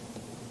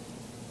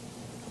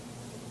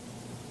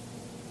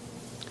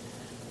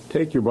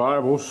Take your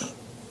Bibles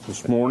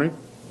this morning.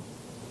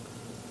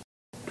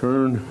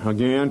 Turn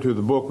again to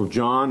the book of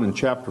John in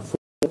chapter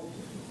 4.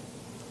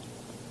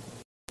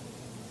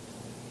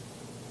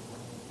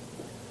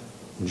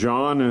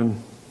 John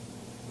in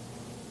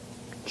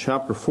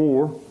chapter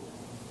 4.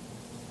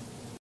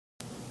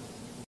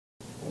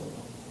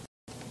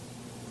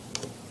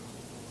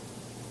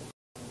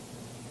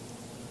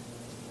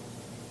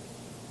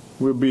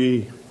 We'll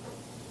be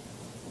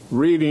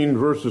reading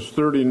verses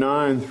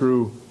 39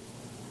 through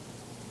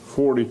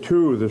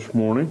 42 this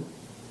morning.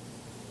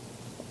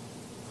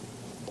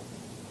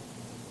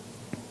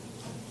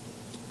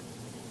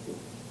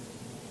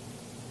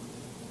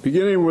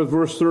 Beginning with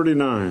verse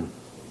 39.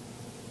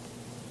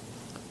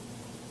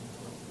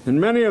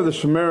 And many of the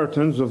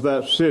Samaritans of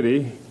that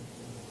city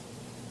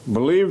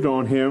believed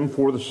on him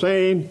for the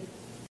saying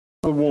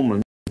of the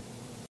woman,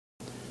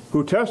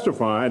 who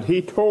testified,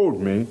 "He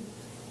told me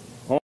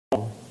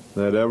all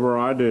that ever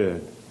I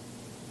did."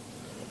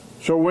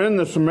 So when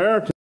the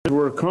Samaritans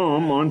were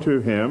come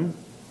unto him,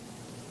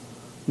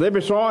 they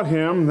besought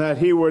him that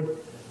he would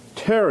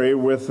tarry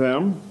with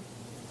them,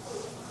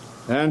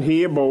 and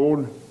he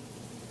abode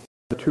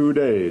 2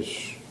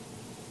 days.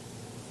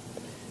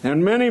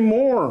 And many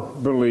more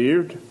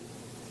believed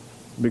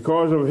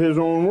because of his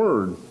own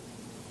word,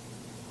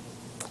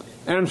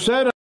 and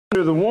said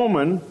unto the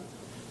woman,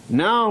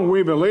 "Now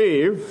we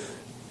believe,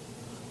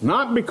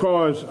 not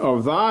because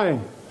of thy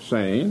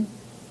saying,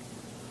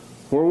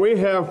 for we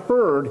have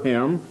heard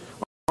him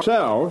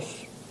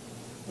ourselves,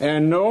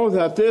 and know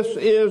that this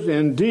is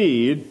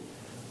indeed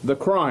the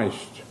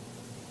Christ,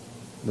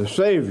 the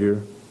Savior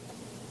of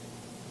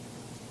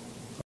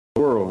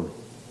the world."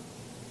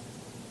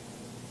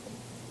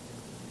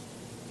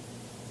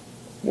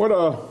 What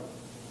a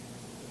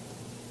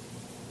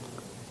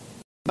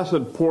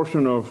blessed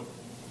portion of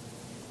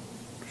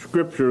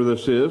Scripture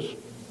this is.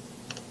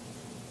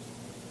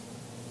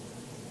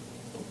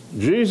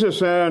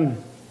 Jesus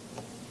and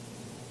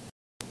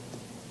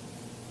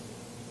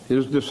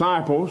his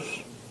disciples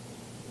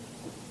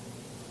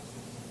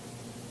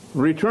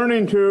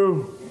returning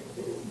to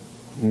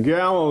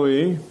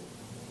Galilee,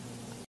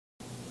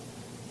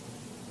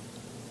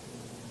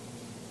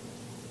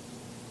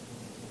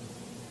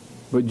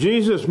 but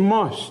Jesus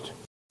must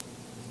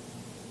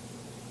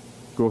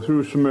go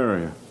through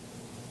Samaria.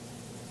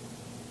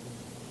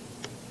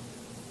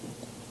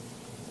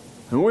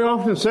 And we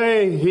often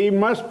say he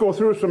must go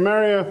through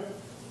Samaria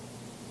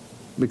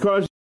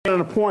because he had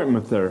an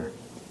appointment there.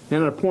 He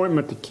had an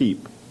appointment to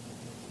keep.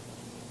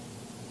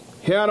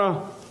 He had an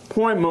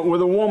appointment with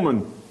a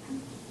woman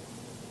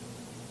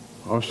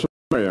of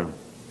Samaria.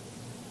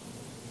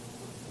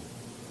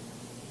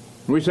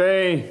 We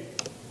say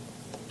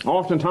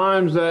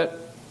oftentimes that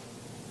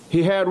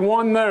he had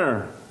one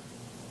there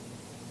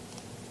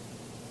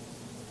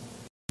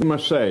he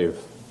must save.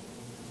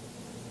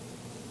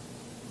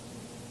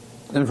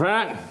 In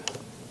fact,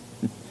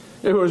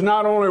 it was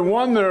not only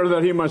one there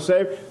that he must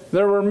save,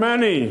 there were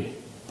many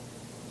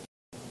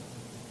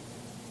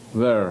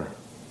there.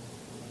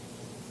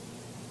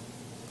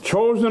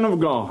 Chosen of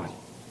God,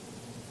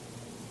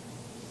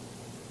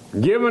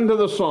 given to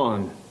the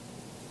Son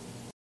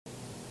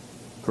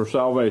for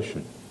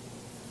salvation.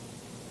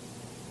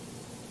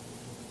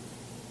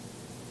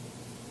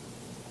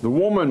 The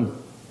woman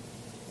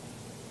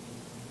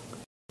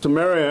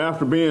Samaria,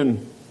 after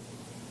being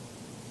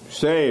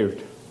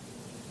saved,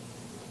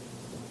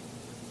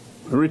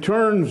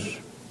 returns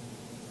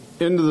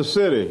into the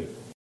city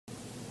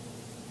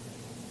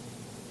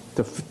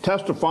to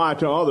testify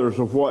to others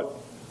of what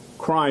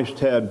Christ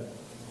had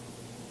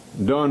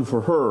done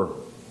for her.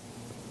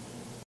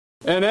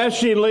 And as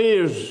she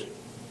leaves,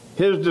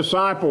 his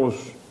disciples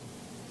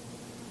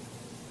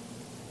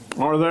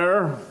are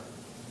there,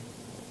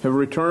 have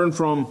returned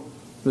from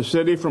the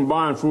city from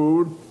buying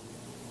food,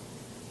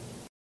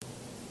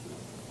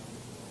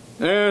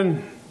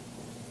 and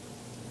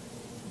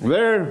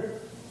they're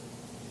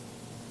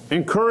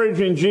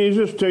encouraging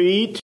Jesus to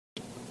eat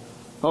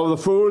of the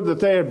food that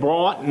they had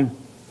bought, and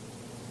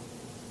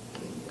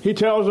he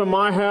tells them,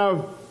 "I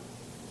have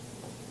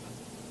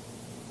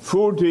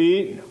food to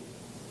eat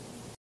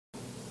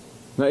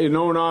that you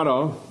know not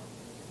of."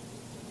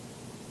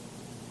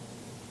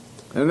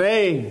 And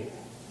they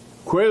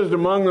quizzed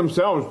among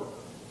themselves,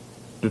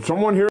 "Did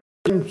someone here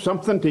give him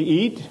something to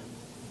eat?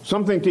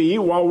 Something to eat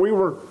while we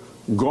were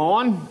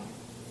gone?"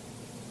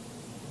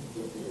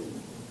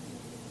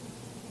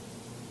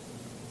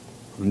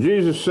 And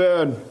Jesus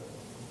said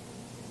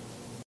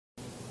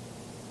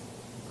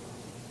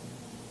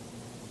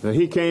that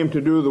he came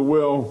to do the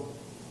will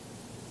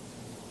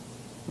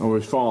of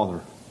his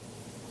Father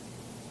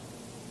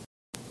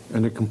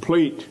and to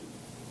complete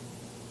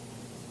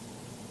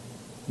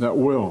that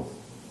will.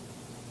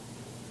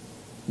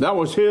 That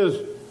was his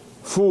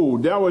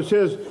food. That was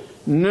his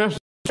necessary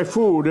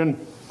food.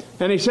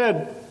 And he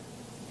said,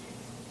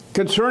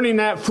 concerning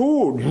that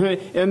food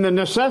and the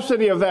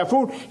necessity of that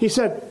food, he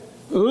said,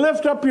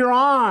 "Lift up your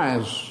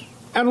eyes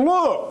and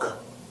look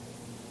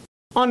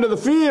unto the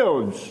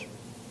fields.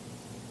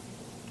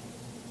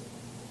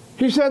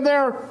 He said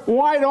they're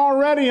white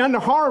already unto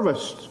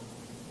harvest.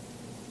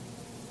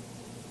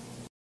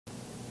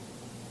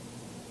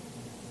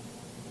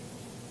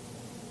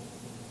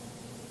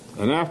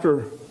 And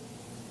after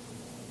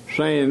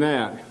saying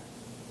that,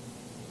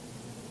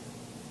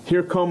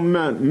 here come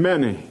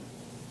many.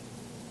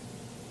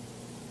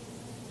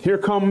 Here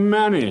come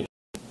many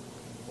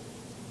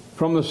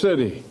from the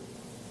city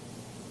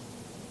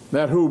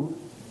that who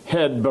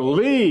had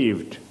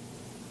believed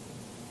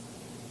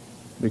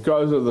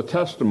because of the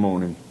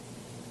testimony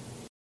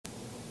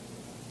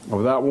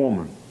of that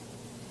woman.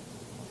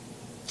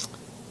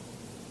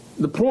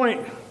 The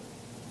point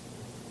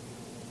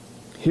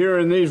here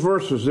in these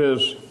verses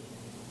is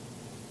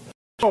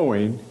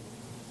sowing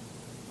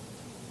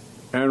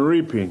and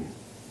reaping.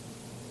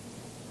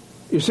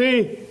 You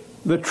see,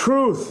 the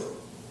truth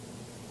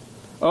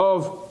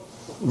of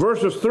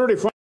verses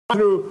 35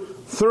 through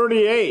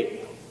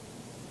 38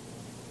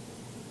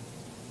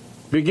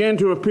 begin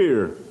to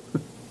appear.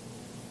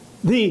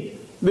 The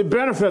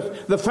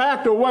benefits, the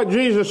fact of what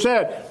Jesus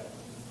said,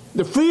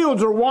 the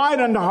fields are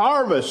white unto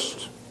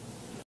harvest.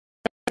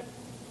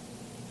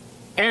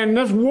 And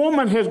this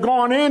woman has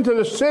gone into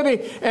the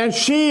city and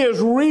she is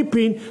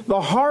reaping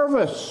the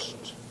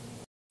harvest.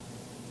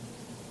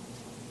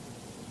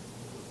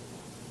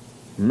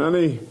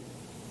 Many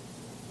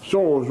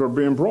souls are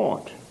being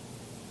brought.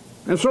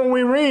 And so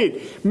we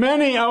read,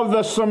 many of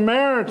the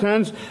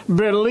Samaritans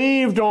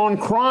believed on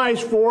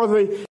Christ for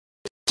the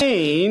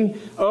saying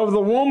of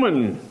the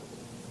woman,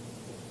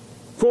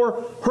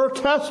 for her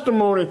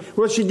testimony,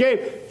 what she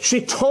gave.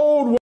 She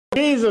told what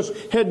Jesus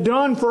had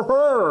done for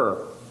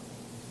her.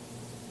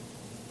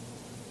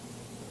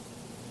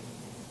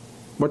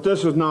 But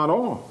this is not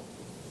all.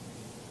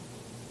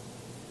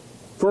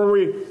 For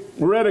we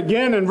read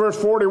again in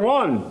verse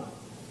 41,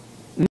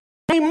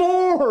 many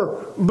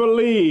more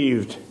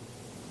believed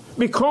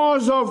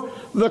because of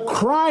the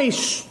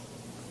Christ's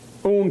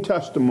own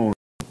testimony,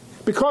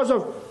 because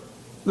of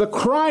the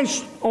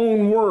Christ's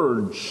own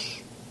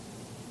words,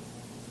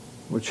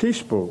 which he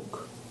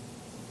spoke.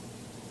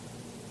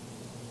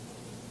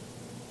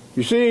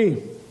 You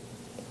see,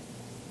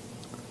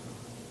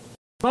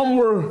 some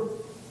were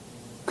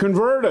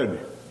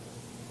converted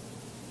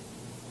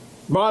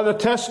by the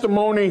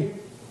testimony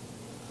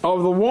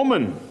of the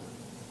woman.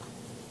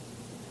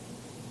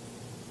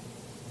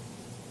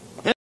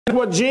 And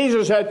what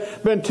Jesus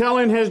had been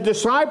telling his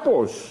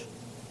disciples.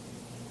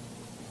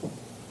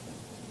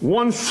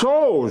 One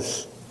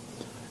sows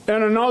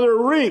and another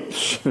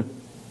reaps.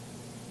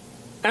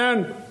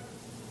 And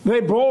they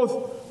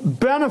both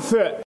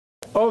benefit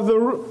of the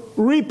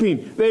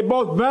reaping. They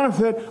both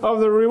benefit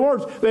of the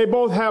rewards. They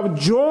both have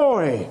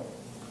joy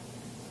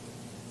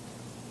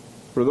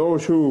for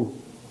those who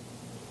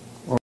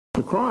are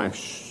to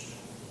Christ.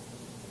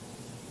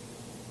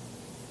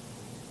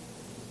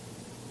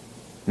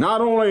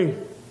 Not only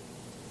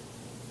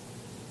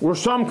were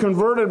some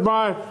converted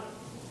by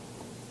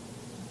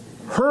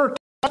her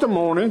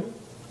testimony,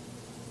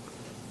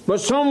 but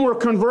some were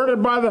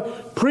converted by the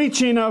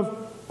preaching of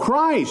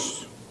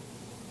Christ.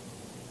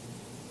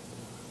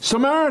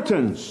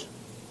 Samaritans.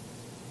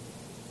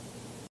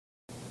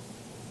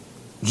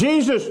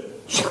 Jesus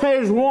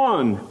saves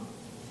one,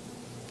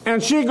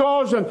 and she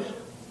goes and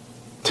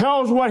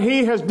tells what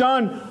he has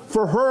done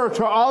for her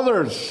to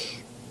others.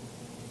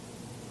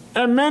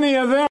 And many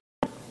of them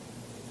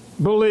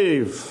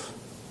believe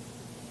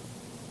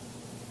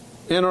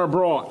and are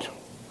brought.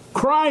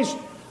 Christ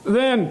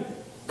then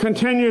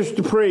continues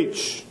to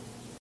preach,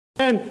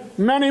 and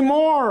many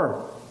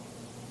more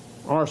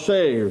are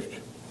saved.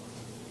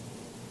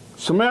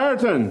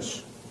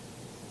 Samaritans.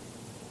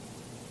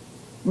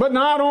 But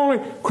not only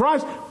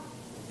Christ.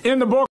 In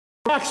the book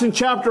of Acts in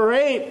chapter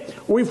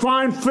 8, we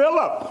find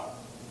Philip.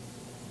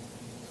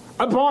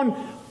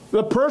 Upon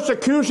the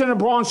persecution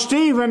upon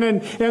Stephen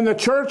and the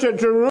church at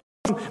Jerusalem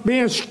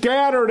being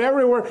scattered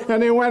everywhere,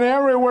 and they went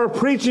everywhere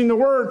preaching the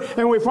word,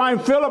 and we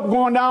find Philip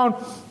going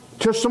down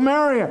to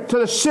Samaria, to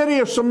the city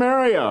of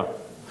Samaria.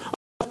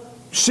 A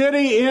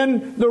city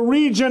in the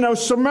region of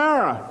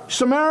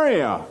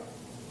Samaria.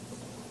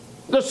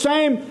 The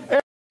same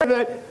area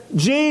that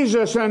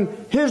Jesus and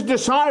his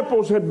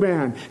disciples had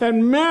been,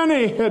 and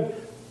many had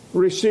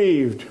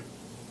received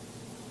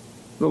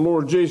the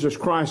Lord Jesus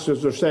Christ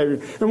as their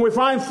Savior. And we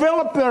find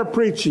Philip there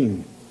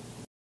preaching.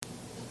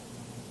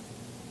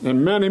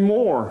 And many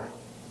more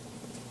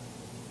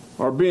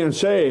are being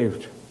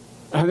saved.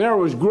 And there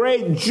was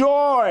great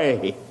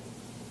joy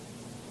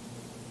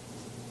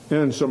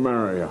in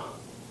Samaria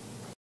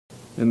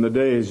in the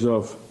days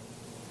of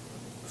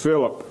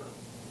Philip,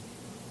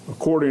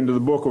 according to the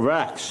book of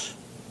Acts,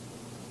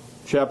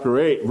 chapter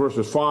 8,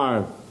 verses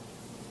 5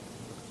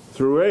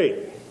 through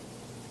 8.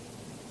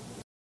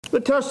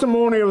 The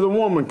testimony of the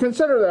woman.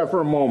 Consider that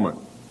for a moment.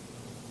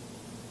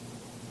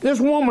 This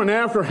woman,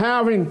 after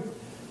having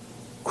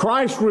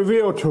Christ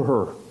revealed to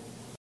her,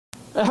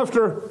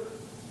 after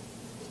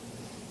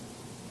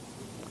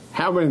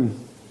having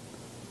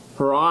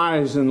her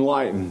eyes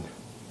enlightened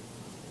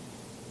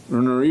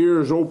and her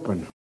ears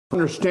open,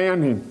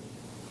 understanding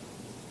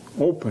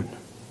open.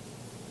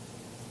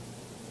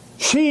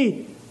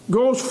 She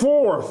goes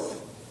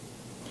forth.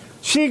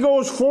 She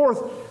goes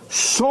forth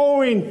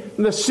sowing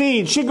the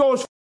seed. She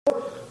goes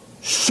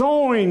forth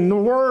sowing the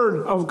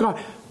Word of God.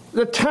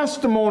 The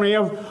testimony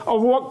of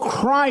what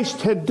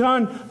Christ had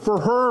done for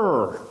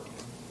her.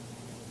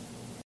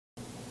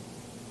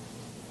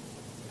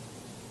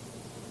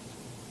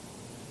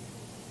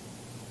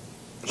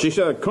 She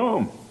said,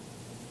 "Come.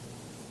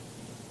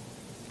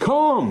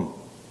 Come.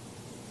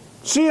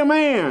 See a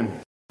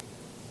man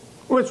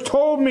which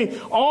told me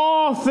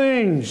all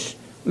things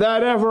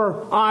that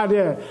ever I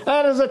did."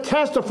 That is a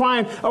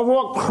testifying of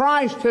what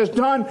Christ has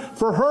done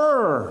for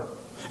her.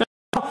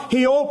 And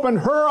He opened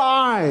her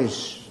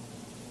eyes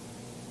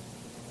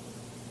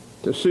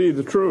to see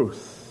the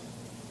truth.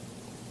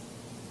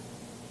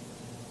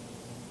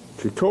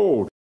 She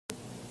told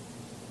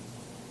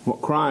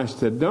what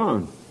Christ had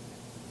done.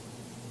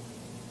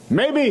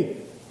 Maybe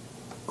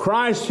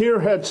Christ here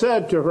had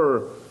said to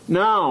her,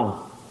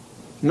 now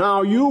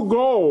you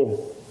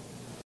go,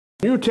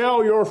 you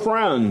tell your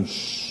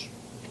friends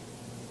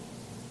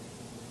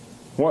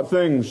what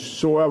things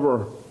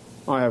soever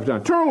I have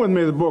done. Turn with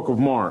me to the book of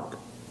Mark.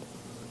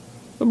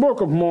 The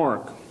book of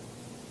Mark,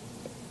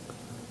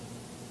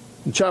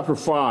 in chapter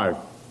 5.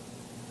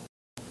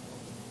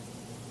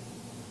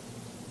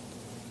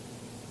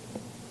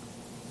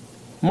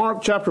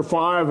 Mark chapter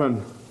 5,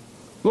 and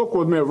look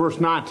with me at verse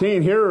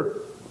 19. Here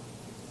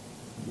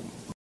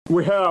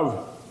we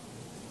have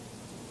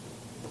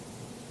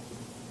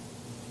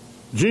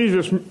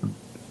Jesus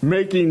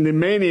making the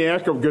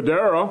maniac of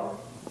Gadara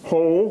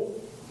whole,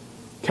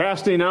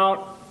 casting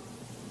out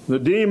the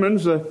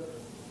demons,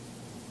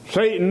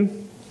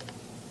 Satan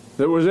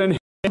that was in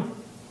him,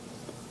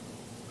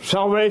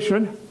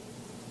 salvation.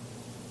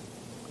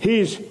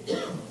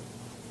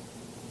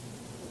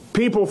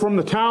 People from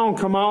the town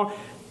come out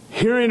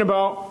hearing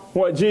about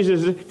what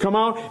Jesus did, come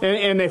out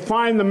and they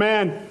find the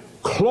man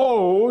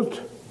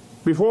clothed.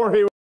 Before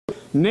he was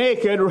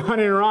naked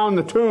running around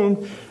the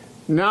tomb.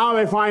 Now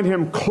they find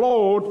him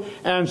clothed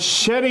and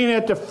sitting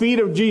at the feet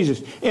of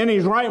Jesus in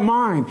his right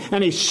mind.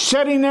 And he's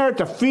sitting there at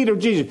the feet of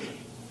Jesus.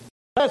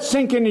 Let's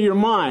sink into your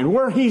mind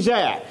where he's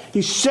at.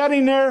 He's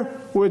sitting there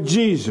with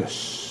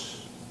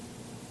Jesus.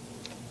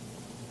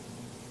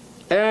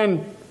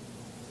 And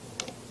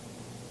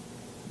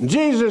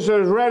Jesus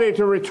is ready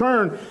to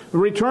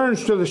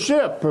returns to the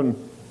ship and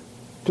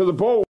to the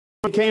boat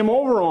he came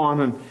over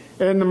on.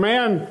 And the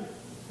man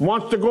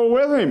wants to go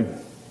with him.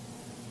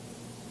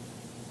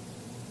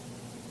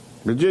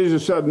 But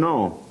Jesus said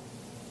no.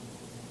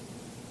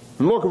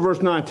 And look at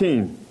verse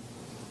 19.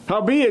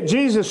 Howbeit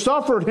Jesus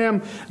suffered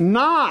him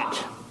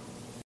not.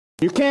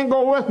 You can't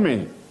go with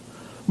me.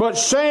 But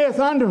saith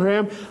unto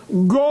him,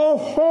 Go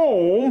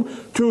home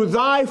to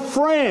thy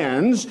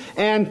friends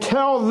and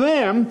tell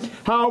them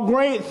how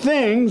great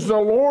things the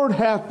Lord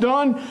hath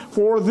done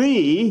for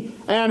thee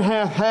and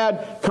hath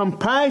had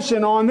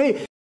compassion on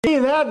thee.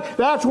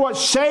 That's what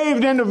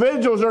saved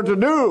individuals are to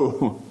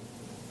do.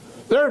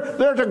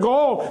 They're to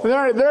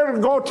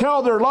go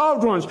tell their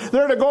loved ones.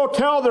 They're to go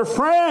tell their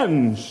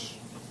friends,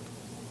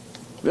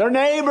 their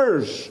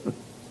neighbors.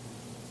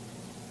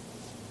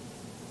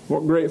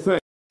 What great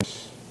things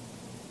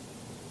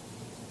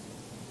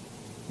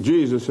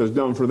Jesus has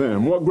done for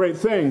them. What great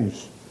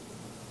things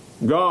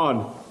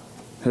God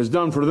has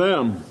done for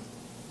them.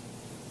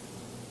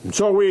 And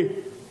so we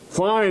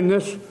find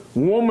this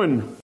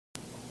woman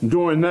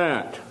doing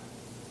that.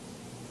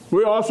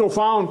 We also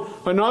found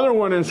another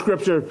one in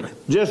Scripture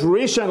just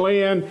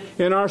recently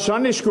in our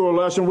Sunday school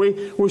lesson.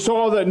 We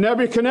saw that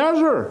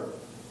Nebuchadnezzar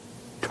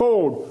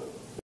told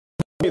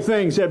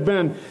things had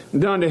been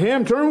done to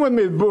him. Turn with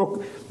me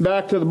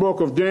back to the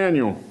book of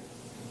Daniel.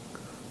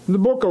 The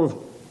book of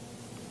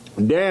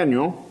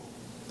Daniel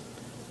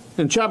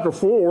in chapter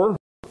 4.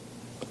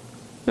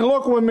 And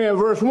look with me at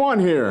verse 1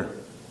 here.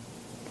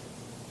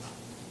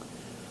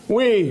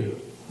 We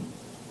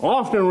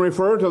often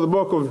refer to the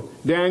book of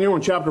Daniel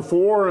in chapter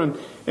 4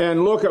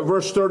 and look at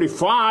verse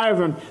 35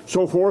 and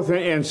so forth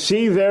and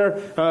see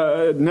there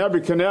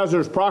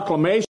Nebuchadnezzar's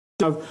proclamation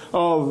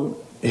of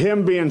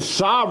him being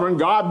sovereign,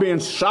 God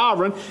being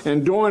sovereign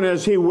and doing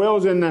as he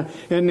wills in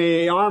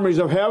the armies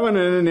of heaven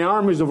and in the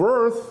armies of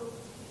earth.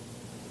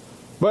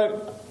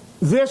 But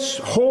this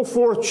whole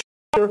fourth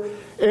chapter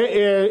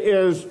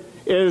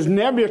is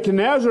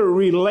Nebuchadnezzar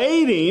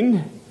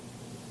relating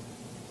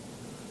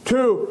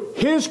to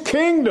his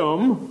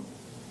kingdom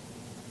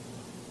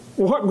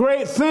what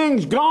great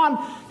things God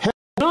has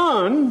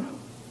done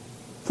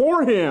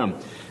for him.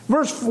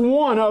 Verse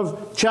 1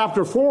 of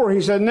chapter 4,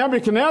 he said,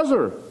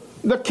 Nebuchadnezzar,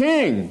 the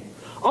king,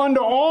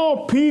 unto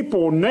all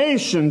people,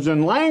 nations,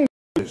 and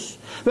languages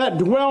that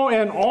dwell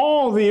in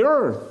all the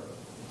earth,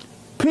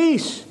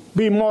 peace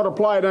be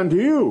multiplied unto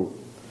you.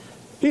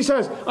 He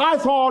says, I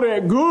thought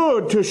it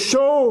good to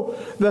show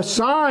the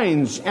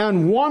signs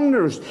and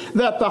wonders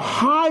that the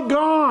high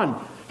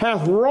God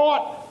hath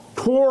wrought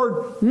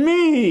toward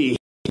me,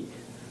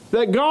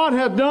 that God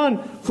hath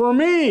done for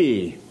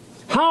me.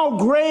 How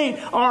great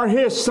are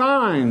his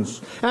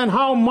signs, and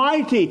how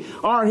mighty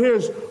are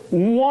his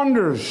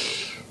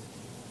wonders.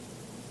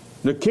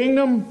 The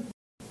kingdom,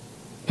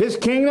 his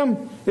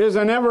kingdom is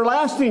an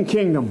everlasting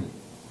kingdom,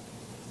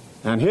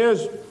 and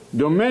his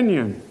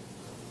dominion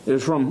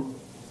is from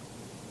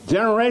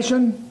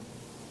generation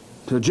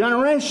to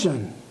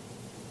generation.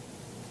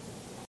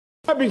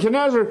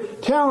 Nebuchadnezzar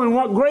telling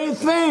what great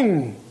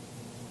thing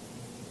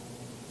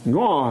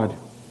God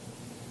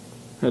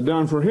had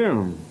done for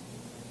him.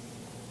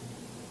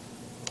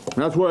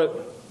 That's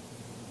what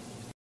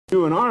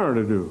you and I are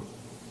to do.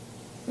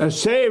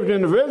 As saved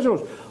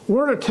individuals,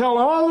 we're to tell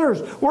others.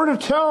 We're to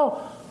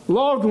tell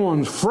loved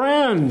ones,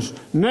 friends,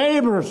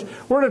 neighbors.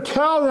 We're to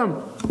tell them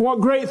what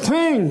great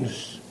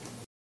things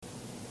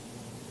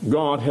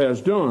God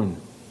has done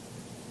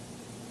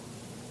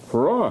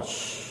for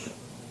us.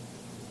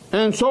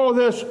 And so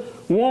this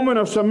woman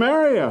of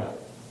Samaria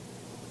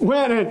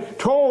went and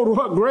told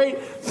what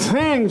great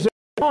things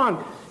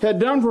God had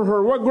done for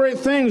her, what great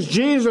things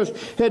Jesus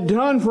had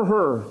done for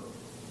her.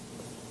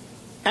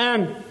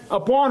 And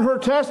upon her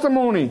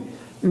testimony,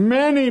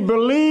 many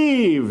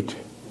believed.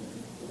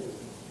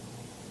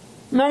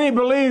 Many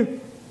believed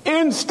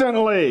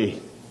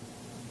instantly.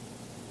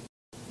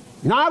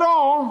 Not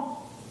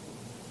all,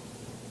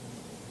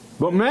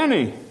 but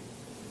many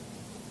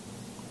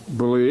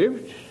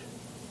believed.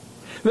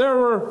 There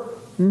were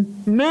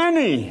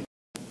many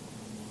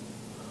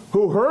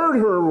who heard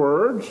her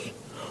words,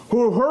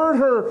 who heard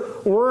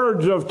her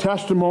words of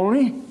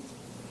testimony,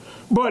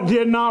 but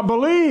did not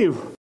believe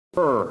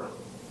her.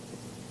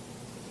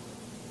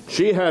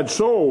 She had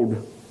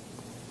sowed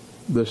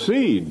the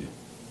seed,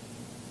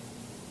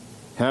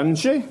 hadn't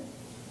she?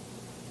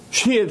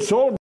 She had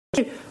sowed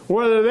the seed,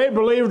 whether they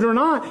believed or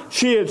not.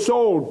 She had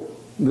sowed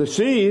the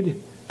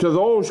seed to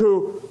those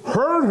who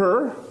heard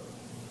her,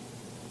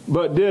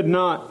 but did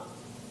not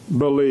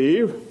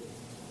believe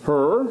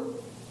her.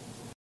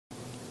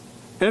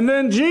 And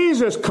then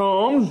Jesus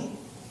comes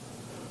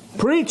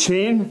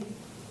preaching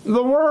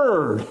the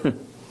Word.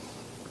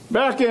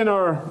 Back in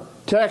our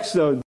text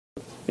in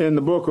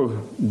the book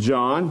of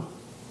John,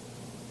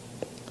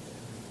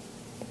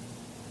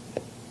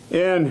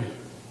 in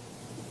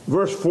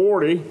verse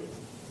 40,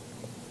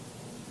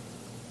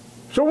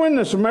 so when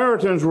the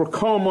Samaritans were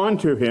come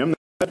unto him,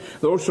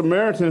 those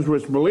Samaritans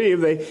which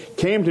believed, they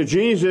came to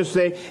Jesus,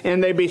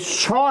 and they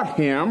besought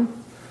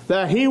him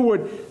that he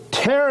would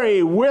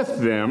tarry with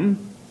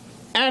them.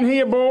 And he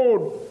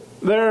abode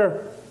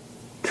there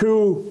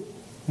 2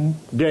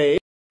 days,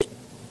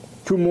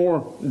 2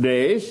 more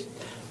days.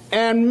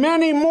 And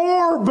many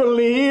more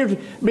believed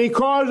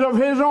because of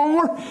his own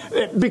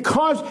word.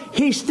 Because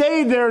he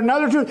stayed there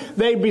another 2,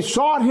 they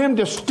besought him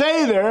to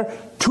stay there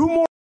 2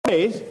 more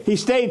days. He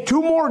stayed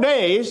 2 more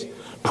days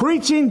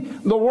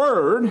preaching the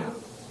word.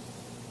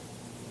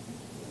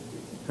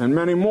 And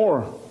many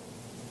more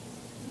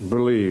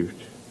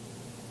believed.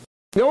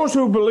 Those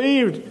who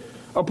believed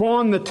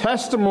upon the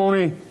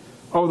testimony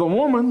of the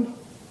woman,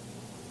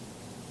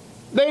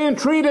 they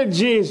entreated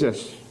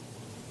Jesus.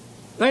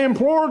 They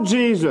implored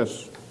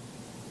Jesus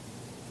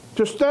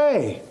to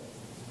stay,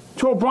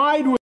 to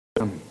abide with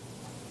them.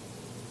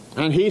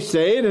 And he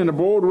stayed and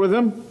abode with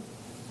them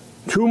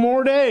 2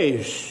 more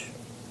days,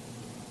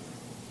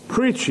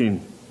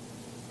 preaching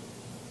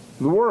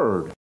the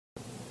word.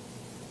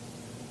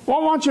 Well,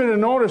 I want you to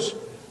notice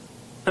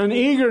an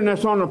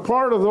eagerness on the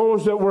part of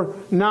those that were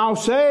now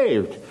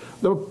saved.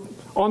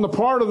 On the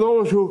part of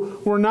those who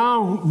were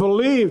now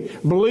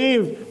believed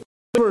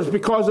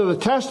because of the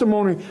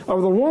testimony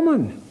of the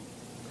woman.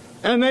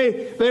 And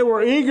they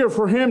were eager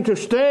for him to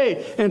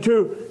stay and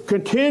to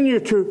continue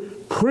to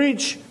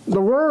preach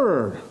the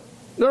word.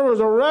 There was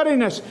a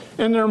readiness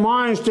in their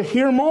minds to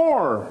hear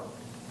more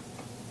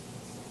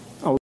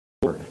of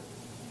the word.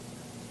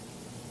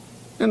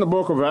 In the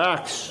book of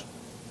Acts,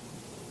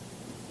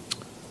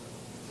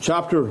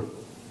 chapter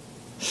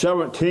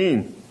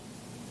 17,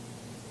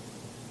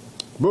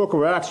 book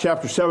of Acts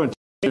chapter 17,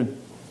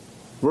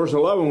 verse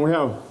 11, we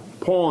have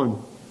Paul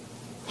and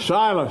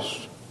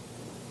Silas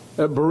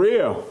at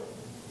Berea.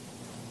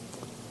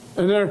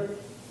 And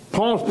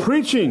Paul's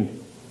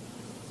preaching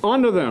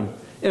unto them.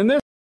 And this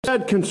is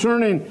said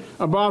concerning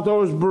about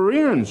those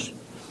Bereans.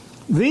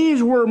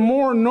 These were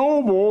more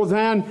noble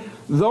than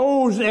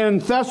those in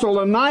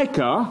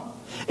Thessalonica,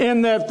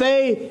 in that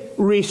they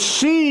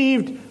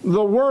received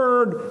the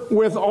word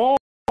with all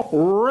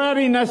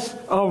readiness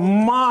of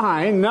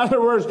mind. In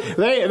other words,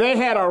 they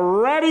had a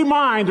ready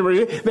mind to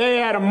receive. They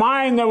had a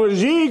mind that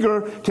was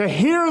eager to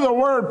hear the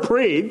word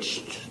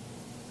preached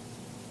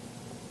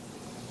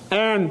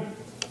and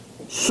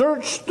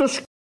search the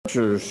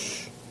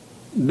scriptures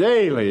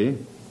daily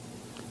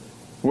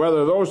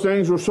whether those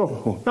things were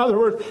so. In other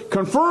words,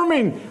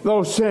 confirming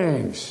those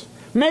things,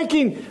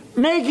 making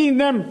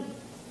them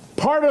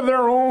part of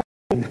their own.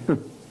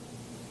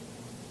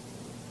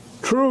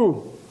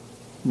 True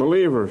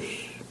believers.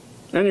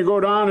 And you go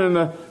down in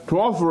the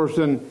 12th verse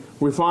and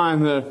we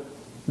find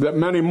that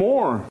many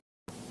more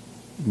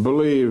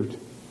believed,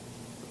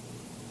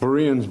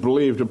 Bereans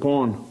believed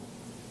upon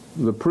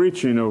the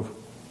preaching of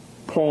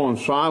Paul and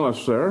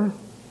Silas there.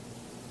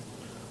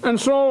 And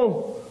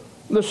so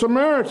the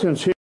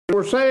Samaritans here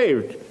were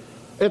saved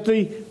at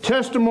the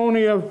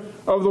testimony of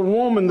the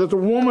woman that the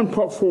woman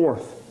put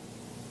forth.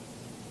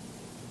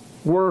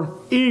 Were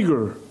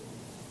eager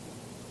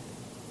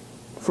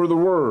for the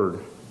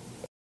Word.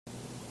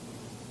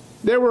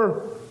 They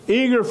were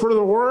eager for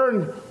the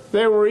Word.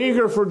 They were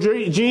eager for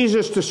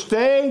Jesus to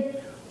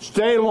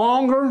stay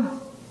longer.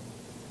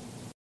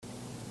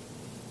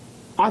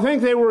 I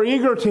think they were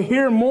eager to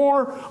hear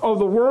more of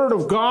the Word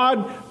of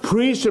God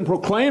preached and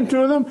proclaimed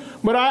to them.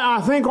 But I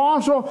think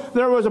also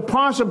there was a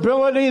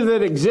possibility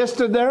that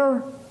existed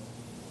there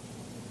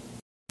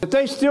that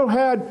they still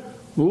had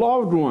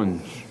loved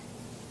ones.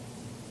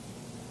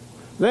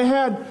 They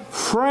had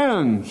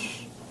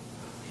friends.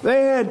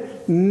 They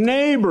had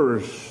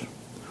neighbors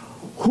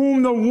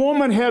whom the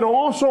woman had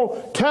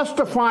also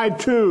testified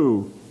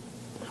to,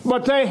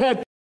 but they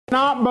had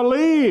not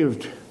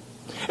believed.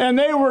 And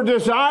they were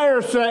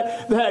desirous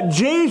that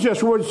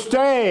Jesus would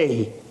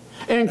stay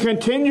and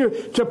continue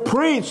to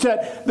preach,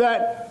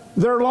 that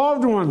their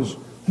loved ones,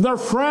 their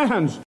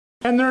friends,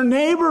 and their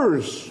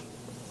neighbors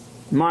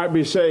might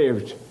be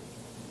saved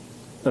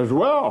as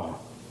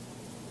well.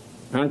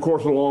 And of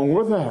course, along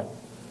with that,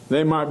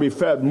 they might be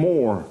fed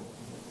more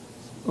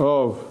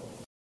of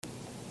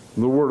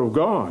the Word of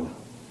God.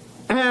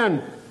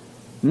 And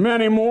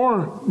many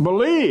more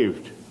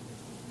believed.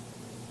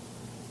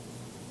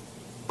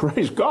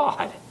 Praise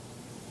God.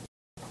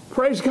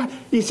 Praise God.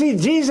 You see,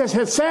 Jesus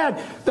had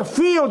said, the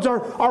fields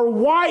are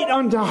white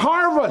unto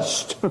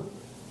harvest.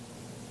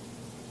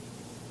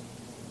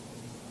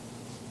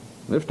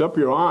 Lift up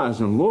your eyes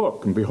and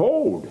look, and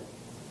behold,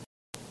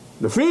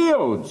 the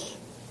fields,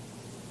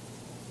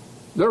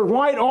 they're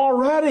white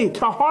already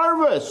to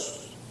harvest.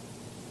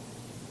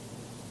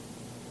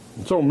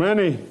 And so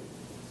many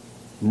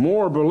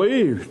more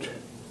believed.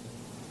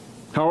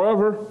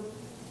 However,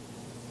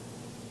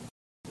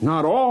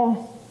 not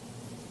all,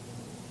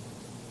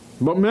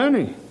 but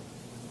many.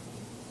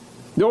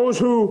 Those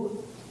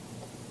who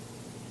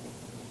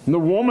the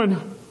woman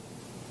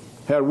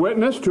had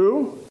witnessed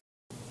to.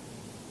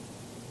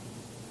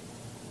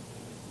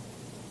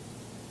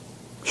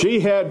 She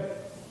had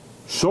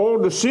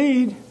sowed the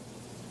seed,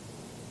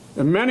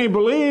 and many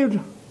believed,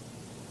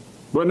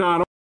 but not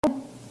all.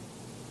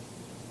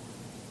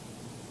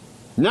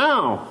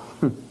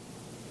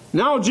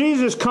 Now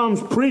Jesus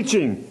comes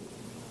preaching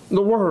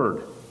the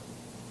Word.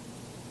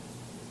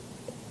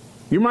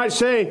 You might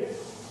say,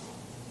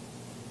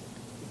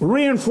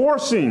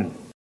 reinforcing,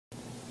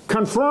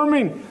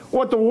 confirming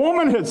what the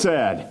woman had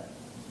said.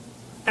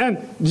 And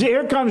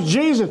here comes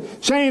Jesus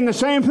saying the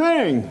same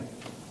thing,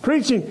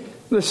 preaching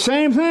the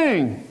same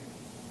thing,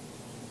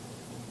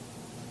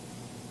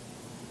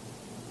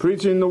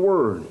 preaching the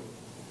Word.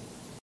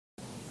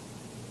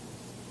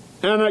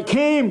 And it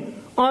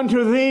came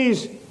unto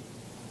these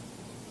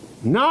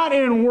not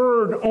in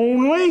word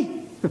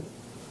only,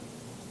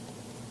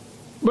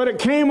 but it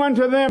came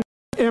unto them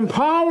in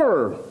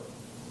power,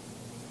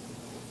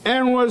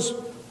 and was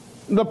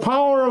the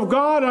power of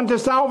God unto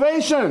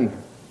salvation.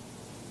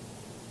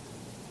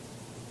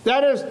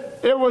 That is,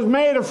 it was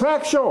made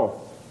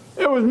effectual.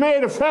 It was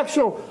made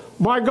effectual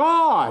by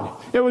God.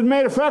 It was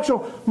made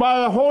effectual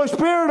by the Holy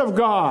Spirit of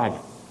God.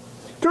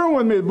 Turn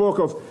with me to the book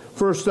of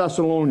 1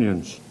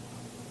 Thessalonians.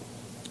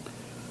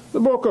 The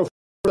book of 1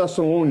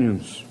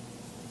 Thessalonians,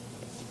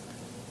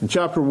 in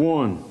chapter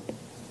 1.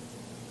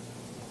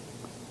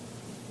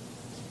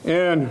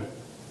 And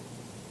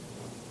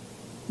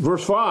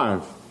verse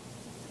 5.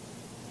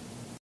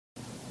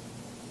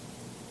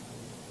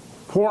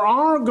 For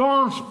our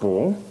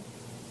gospel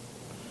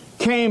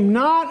came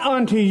not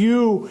unto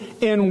you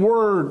in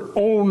word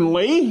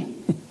only.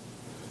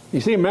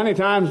 You see, many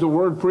times the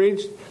word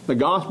preached, the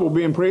gospel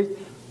being preached,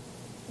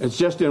 it's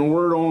just in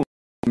word only,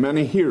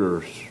 many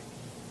hearers.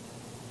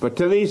 But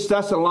to these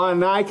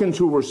Thessalonians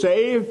who were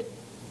saved,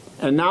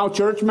 and now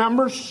church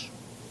members,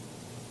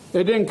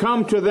 it didn't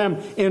come to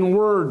them in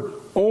word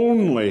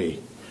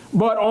only,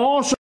 but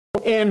also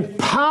in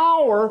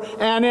power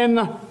and in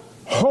the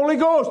Holy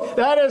Ghost.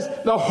 That is,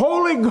 the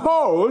Holy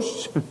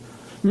Ghost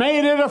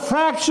made it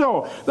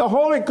effectual. The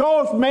Holy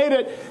Ghost made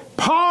it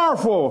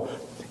powerful.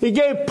 He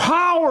gave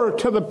power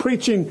to the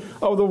preaching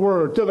of the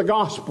Word, to the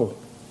gospel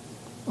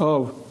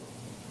of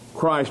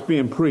Christ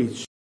being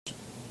preached.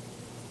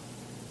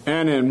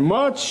 And in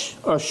much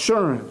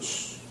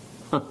assurance.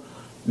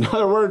 In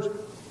other words,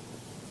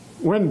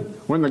 when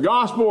the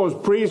gospel is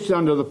preached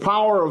under the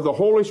power of the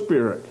Holy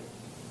Spirit,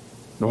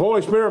 the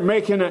Holy Spirit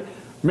making it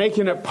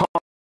powerful,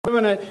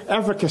 giving it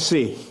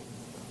efficacy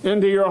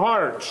into your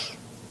hearts,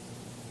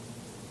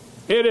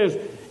 it is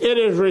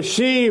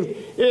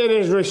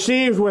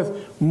received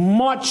with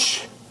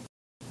much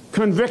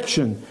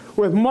conviction,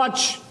 with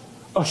much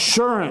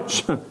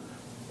assurance.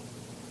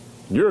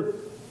 You're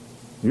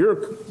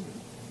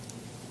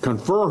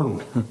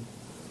confirmed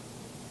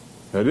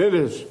that it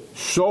is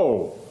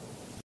so.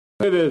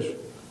 It is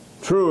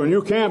true, and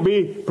you can't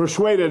be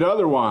persuaded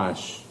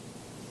otherwise.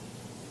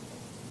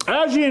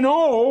 As ye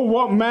know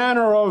what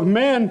manner of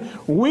men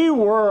we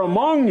were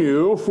among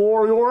you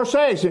for your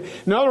sakes.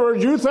 In other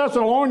words, you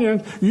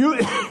Thessalonians,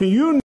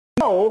 you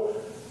know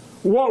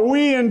what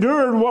we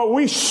endured, what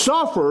we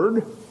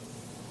suffered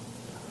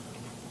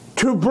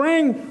to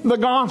bring the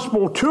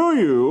gospel to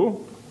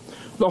you.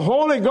 The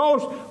Holy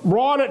Ghost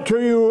brought it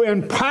to you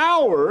in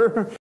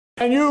power,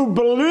 and you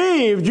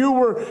believed, you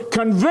were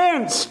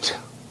convinced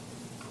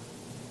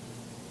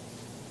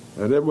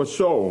that it was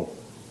so.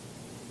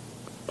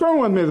 Turn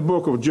with me to the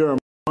book of Jeremiah.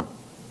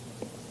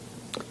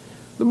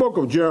 The book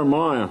of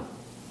Jeremiah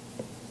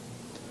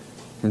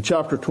in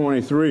chapter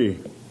 23.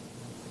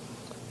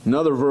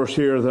 Another verse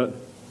here that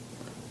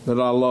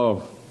I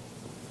love.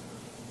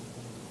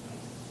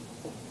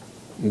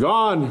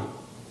 God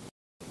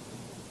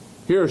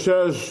here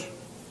says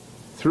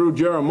through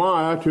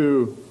Jeremiah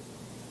to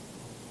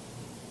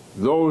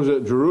those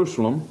at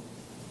Jerusalem,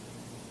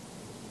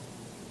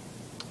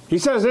 he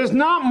says, "Is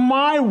not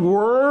my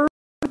word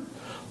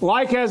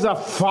like as a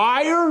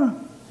fire?"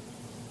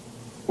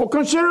 Well,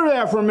 consider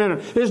that for a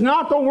minute. Is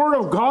not the word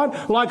of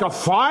God like a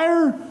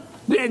fire?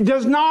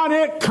 Does not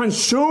it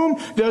consume?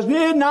 Does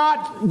it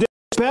not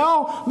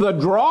dispel the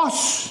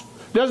dross?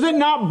 Does it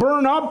not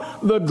burn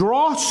up the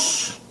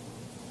dross?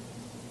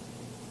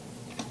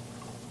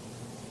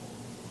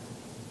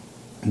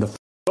 The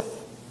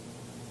filth?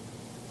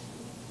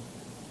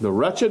 The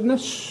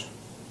wretchedness?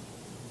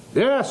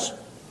 Yes,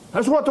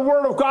 that's what the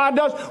word of God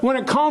does when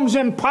it comes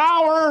in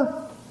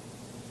power,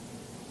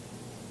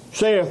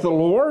 saith the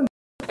Lord.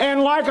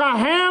 And like a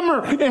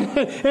hammer, and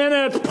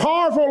it's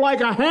powerful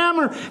like a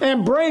hammer,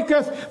 and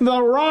breaketh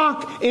the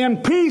rock in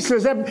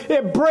pieces.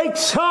 It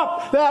breaks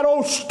up that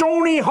old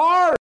stony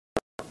heart.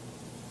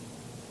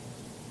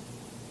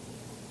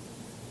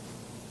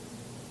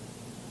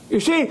 You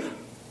see,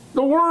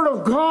 the Word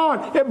of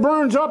God, it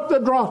burns up the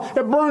dross,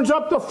 it burns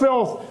up the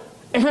filth,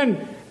 and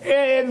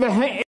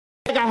like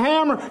a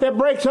hammer, it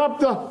breaks up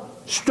the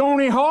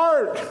stony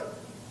heart.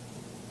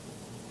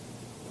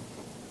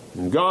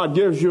 And God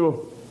gives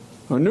you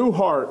a new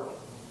heart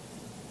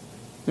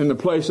in the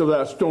place of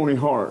that stony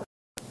heart.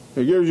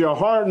 He gives you a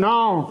heart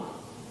now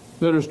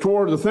that is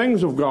toward the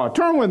things of God.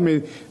 Turn with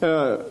me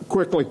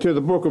quickly to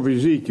the book of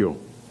Ezekiel.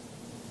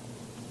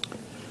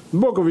 The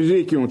book of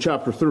Ezekiel,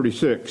 chapter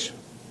 36.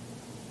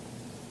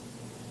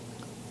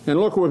 And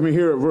look with me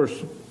here at verse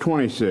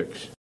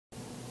 26.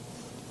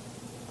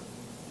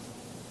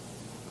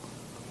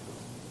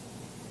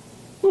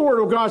 The Word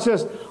of God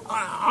says,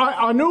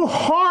 a new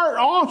heart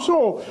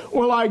also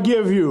will I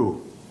give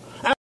you.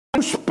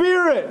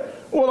 Spirit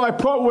will I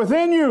put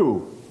within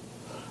you,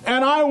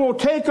 and I will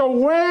take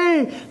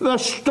away the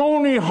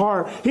stony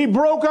heart. He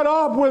broke it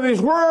up with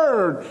His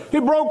Word. He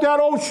broke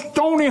that old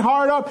stony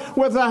heart up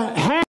with the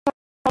hammer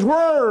of His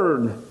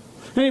Word.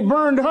 And He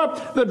burned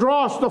up the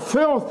dross, the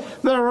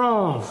filth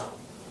thereof.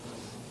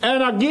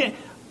 And I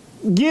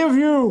give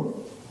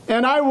you,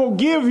 and I will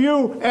give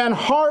you an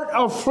heart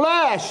of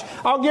flesh.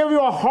 I'll give you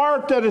a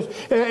heart that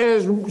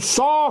is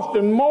soft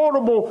and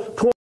moldable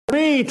toward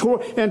me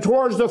and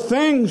towards the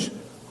things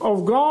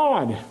of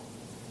God.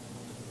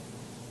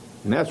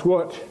 And that's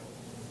what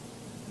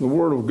the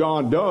Word of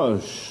God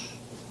does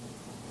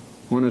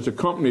when it's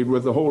accompanied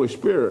with the Holy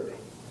Spirit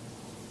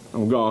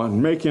of God,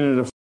 making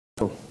it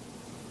effective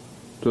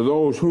to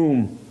those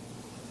whom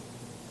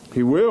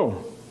He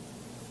will.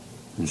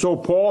 And so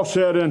Paul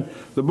said in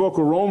the book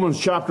of Romans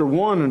chapter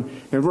 1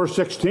 and verse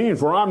 16,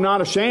 "For I'm not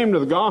ashamed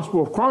of the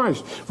gospel of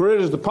Christ, for it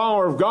is the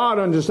power of God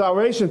unto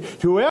salvation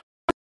to everyone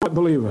that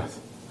believeth,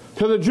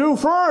 to the Jew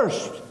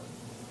first,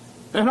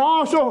 and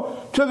also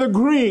to the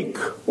Greek,"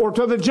 or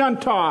to the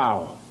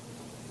Gentile,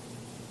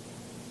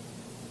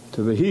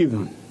 to the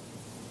heathen.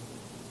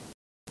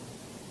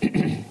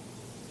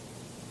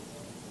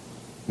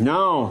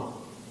 Now,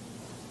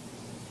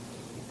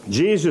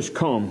 Jesus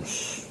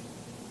comes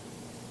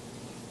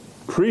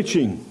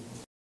preaching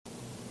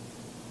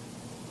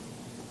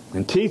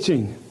and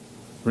teaching,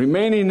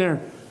 remaining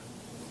there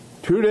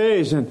 2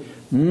 days, and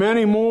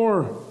many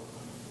more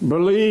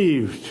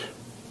believed.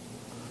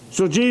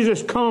 So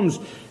Jesus comes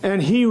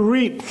and He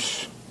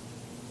reaps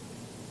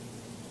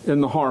in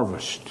the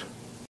harvest.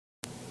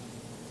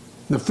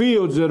 The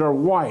fields that are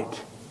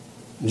white,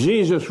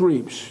 Jesus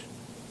reaps,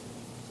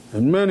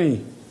 and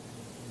many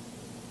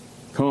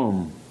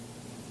come.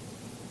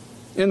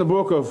 In the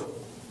book of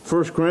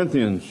 1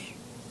 Corinthians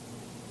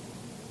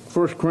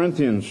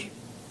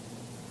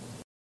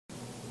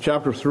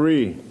chapter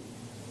 3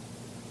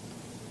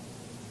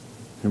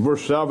 and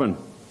verse 7,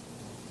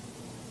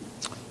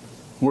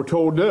 we're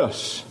told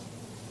this.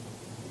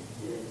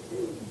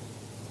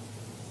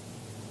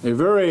 A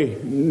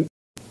very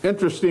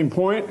interesting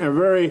point, a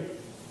very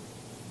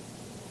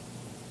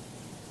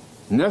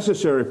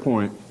necessary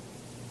point,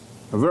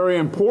 a very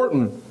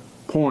important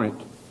point.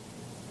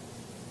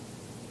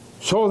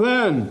 So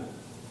then,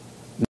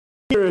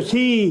 neither is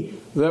he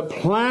that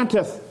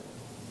planteth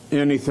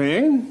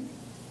anything,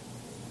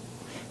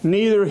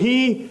 neither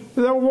he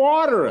that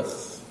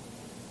watereth.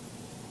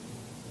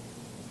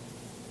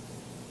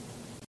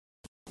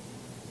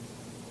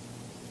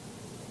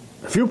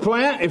 If you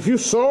plant, if you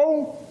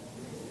sow,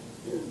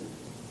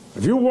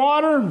 if you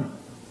water,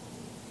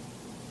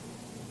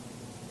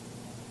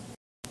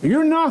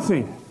 you're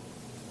nothing.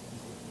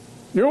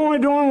 You're only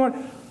doing what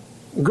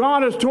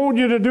God has told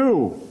you to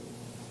do.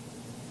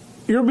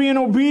 You're being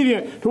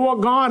obedient to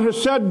what God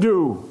has said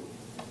do.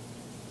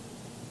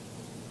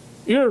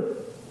 You're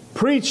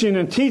preaching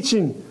and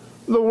teaching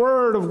the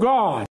Word of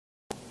God.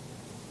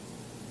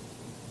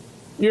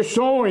 You're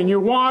sowing, you're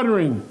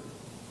watering.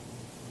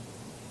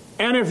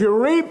 And if you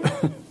reap,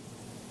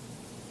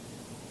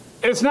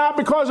 it's not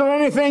because of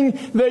anything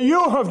that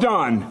you have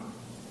done,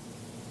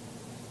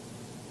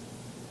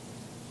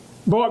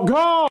 but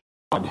God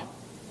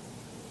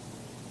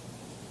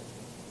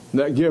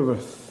that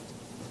giveth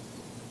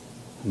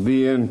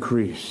the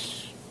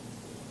increase.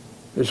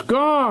 It's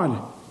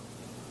God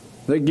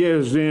that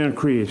gives the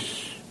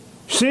increase.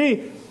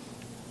 See,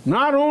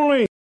 not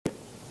only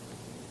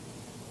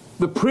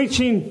the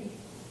preaching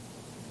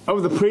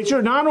of the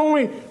preacher, not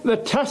only the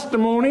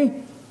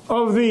testimony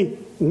of the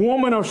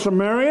woman of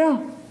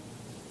Samaria.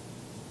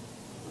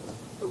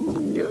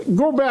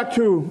 Go back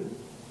to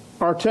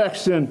our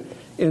text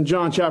in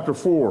John chapter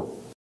 4.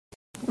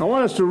 I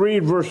want us to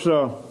read verse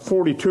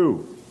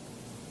 42.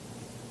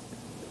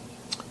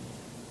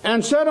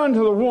 And said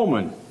unto the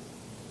woman,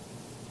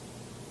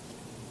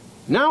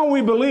 now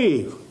we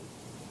believe,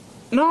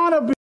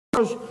 not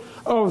because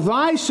of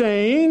thy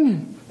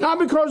saying, not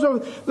because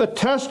of the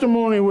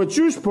testimony which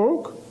you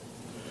spoke,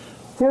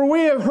 for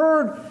we have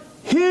heard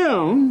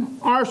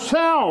him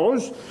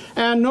ourselves,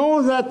 and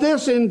know that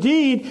this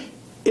indeed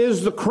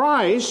is the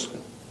Christ,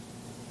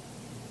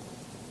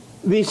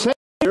 the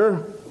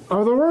Savior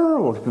of the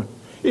world.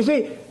 You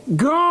see,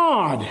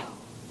 God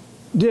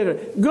did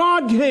it.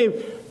 God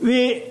gave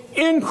the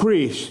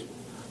increase.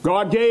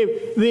 God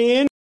gave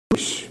the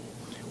increase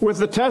with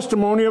the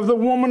testimony of the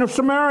woman of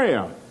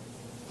Samaria.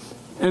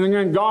 And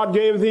again, God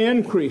gave the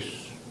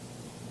increase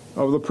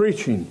of the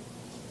preaching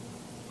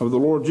of the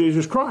Lord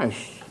Jesus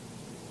Christ.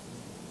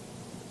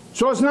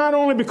 So it's not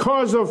only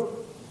because of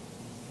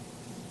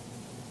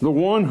the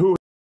one who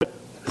had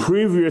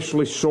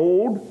previously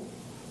sowed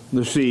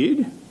the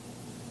seed,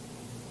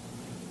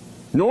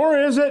 nor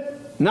is it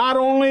not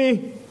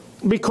only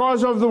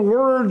because of the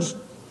words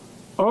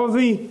of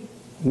the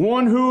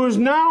one who is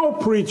now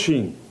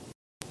preaching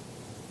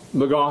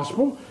the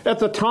gospel at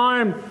the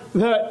time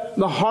that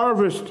the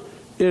harvest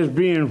is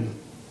being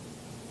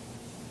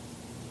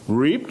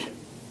reaped.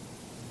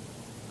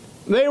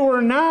 They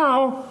were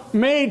now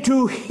made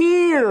to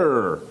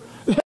hear.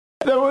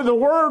 The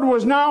word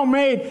was now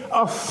made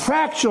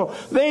effectual.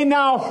 They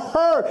now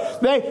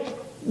heard.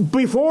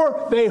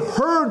 Before they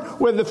heard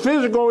with the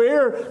physical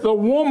ear the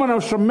woman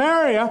of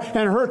Samaria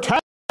and her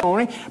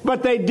testimony,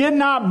 but they did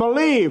not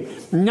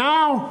believe.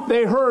 Now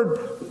they heard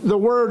the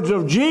words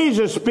of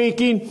Jesus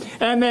speaking,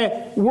 and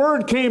the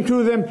word came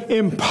to them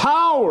in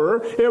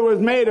power. It was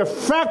made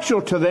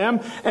effectual to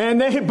them, and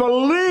they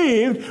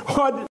believed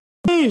what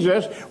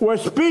Jesus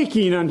was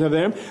speaking unto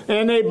them,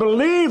 and they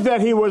believed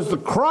that he was the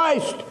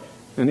Christ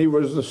and he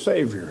was the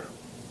Savior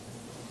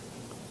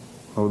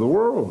of the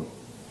world.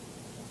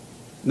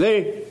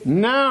 They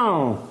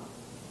now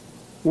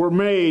were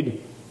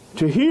made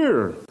to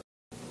hear,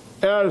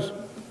 as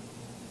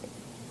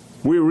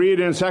we read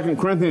in 2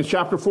 Corinthians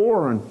chapter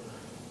 4 and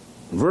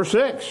verse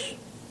 6.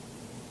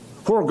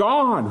 For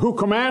God, who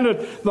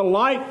commanded the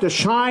light to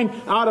shine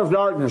out of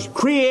darkness,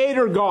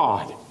 Creator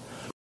God,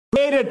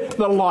 created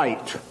the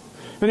light.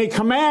 And he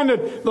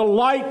commanded the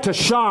light to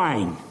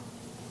shine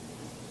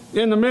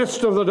in the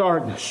midst of the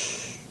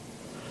darkness.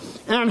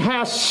 And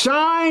has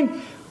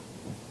shined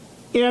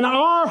in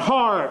our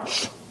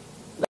hearts.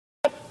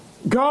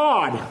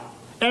 God,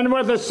 and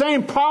with the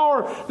same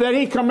power that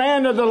he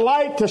commanded the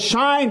light to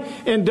shine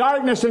in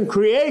darkness in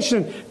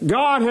creation,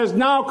 God has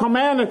now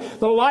commanded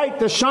the light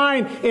to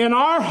shine in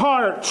our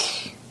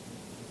hearts,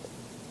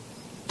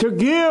 to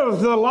give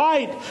the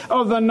light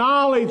of the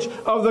knowledge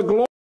of the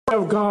glory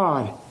of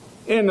God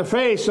in the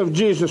face of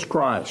Jesus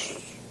Christ.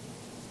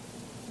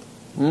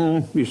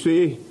 You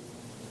see,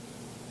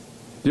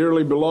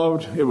 dearly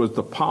beloved, it was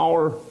the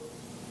power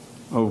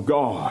of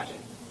God.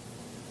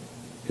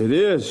 It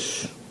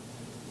is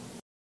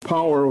the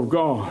power of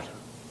God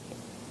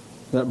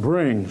that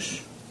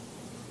brings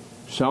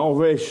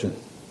salvation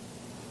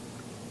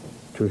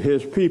to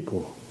his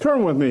people.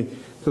 Turn with me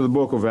to the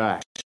book of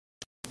Acts.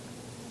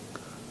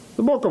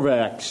 The book of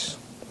Acts,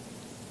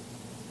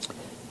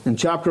 in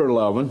chapter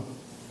 11,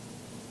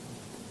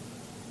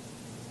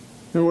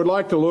 and we'd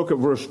like to look at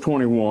verse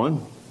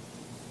 21.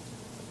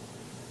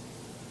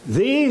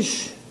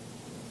 These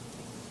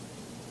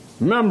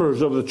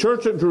members of the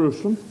church at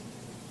Jerusalem,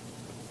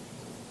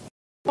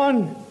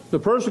 on the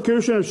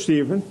persecution of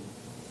Stephen,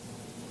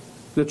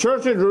 the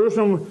church at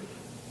Jerusalem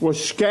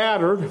was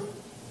scattered,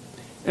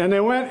 and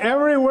they went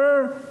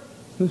everywhere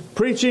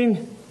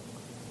preaching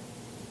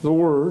the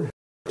word,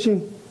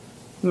 preaching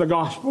the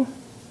gospel.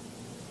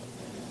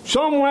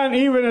 Some went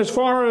even as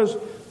far as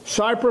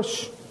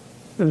Cyprus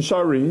and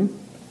Cyrene,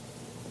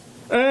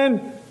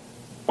 and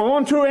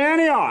on to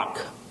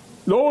Antioch,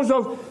 those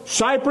of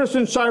Cyprus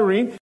and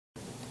Cyrene.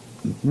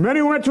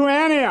 Many went to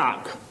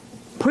Antioch,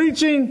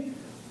 preaching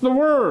the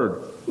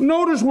word.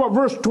 Notice what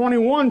verse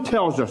 21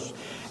 tells us.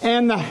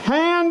 And the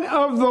hand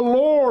of the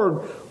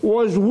Lord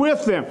was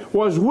with them.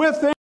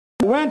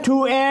 Went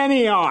to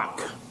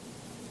Antioch.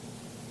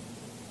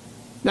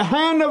 The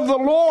hand of the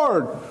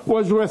Lord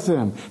was with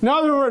them. In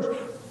other words,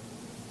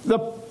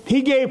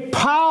 He gave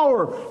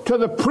power to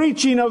the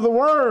preaching of the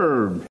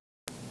word.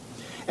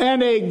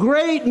 And a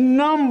great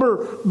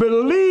number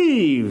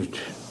believed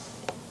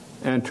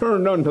and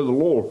turned unto the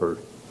Lord.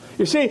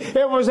 You see,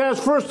 it was as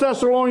 1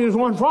 Thessalonians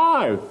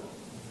 1:5.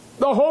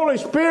 The Holy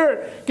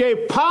Spirit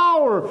gave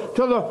power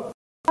to the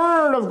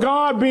Word of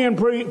God being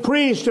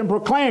preached and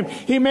proclaimed.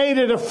 He made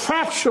it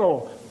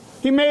effectual.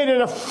 He made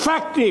it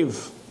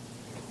effective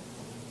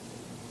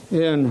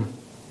in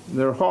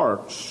their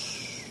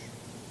hearts.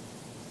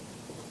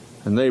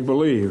 And they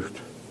believed.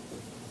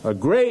 A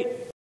great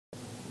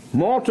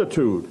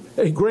multitude,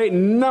 a great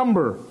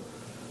number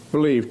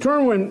believed.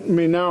 Turn with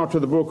me now to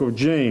the book of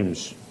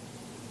James.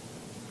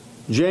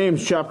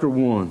 James chapter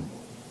 1.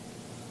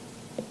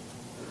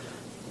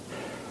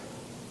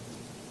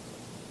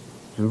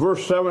 In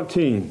verse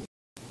 17.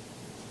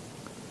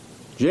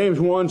 James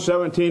 1,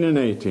 17 and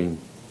 18.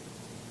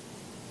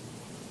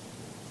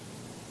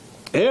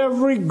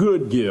 Every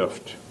good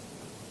gift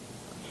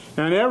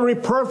and every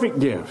perfect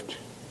gift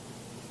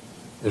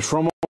is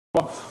from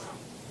above.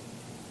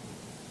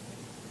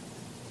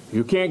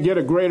 You can't get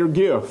a greater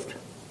gift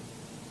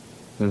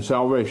than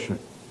salvation.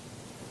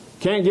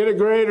 Can't get a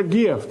greater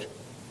gift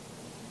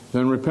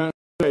than repentant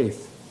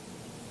faith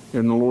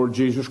in the Lord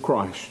Jesus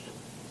Christ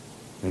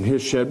and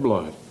His shed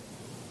blood.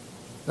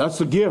 That's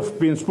the gift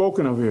being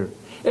spoken of here.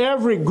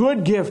 Every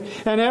good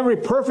gift and every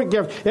perfect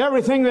gift,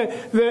 everything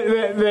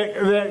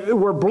that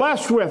we're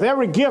blessed with,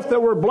 every gift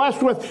that we're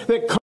blessed with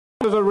that comes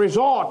as a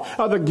result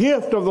of the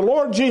gift of the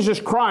Lord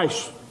Jesus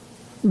Christ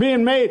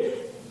being made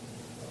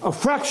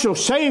effectual,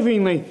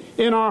 savingly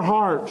in our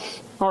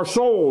hearts, our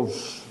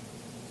souls,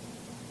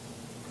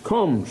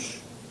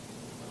 comes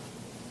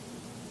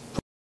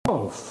from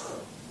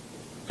above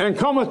and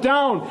cometh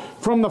down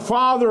from the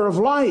Father of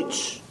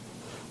lights,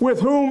 with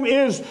whom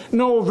is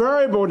no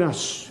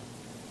variableness,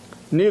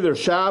 neither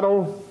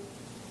shadow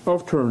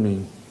of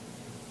turning.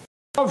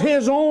 Of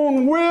His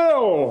own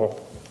will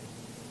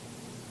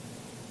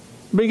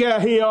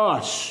begat He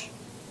us.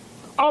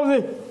 Of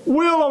the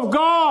will of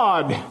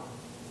God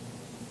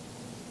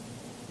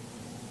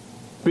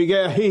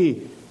begat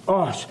He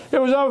us. It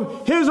was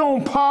of His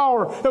own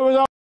power. It was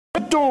of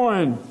His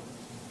doing.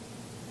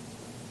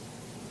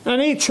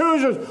 And He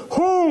chooses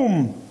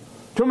whom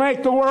to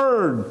make the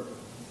word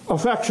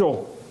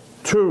effectual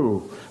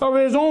to. Of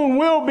His own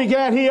will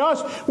begat He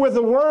us with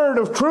the word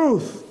of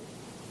truth,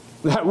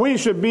 that we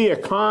should be a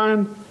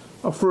kind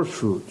of first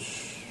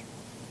fruits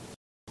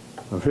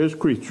of His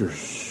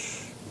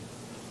creatures.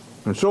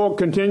 And so it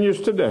continues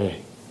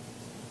today.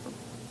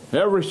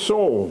 Every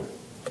soul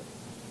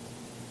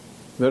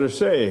that is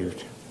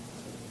saved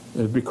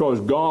is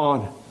because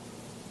God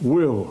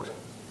willed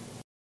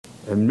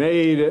and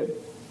made it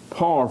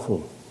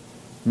powerful,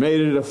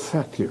 made it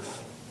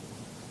effective.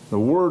 The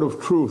word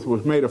of truth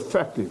was made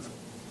effective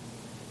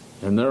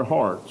in their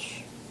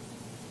hearts.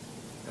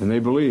 And they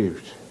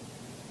believed.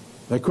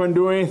 They couldn't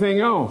do anything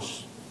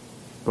else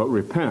but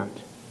repent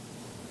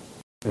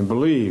and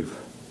believe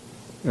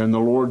in the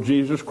Lord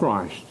Jesus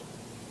Christ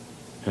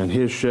and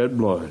His shed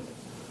blood.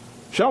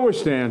 Shall we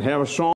stand, have a song?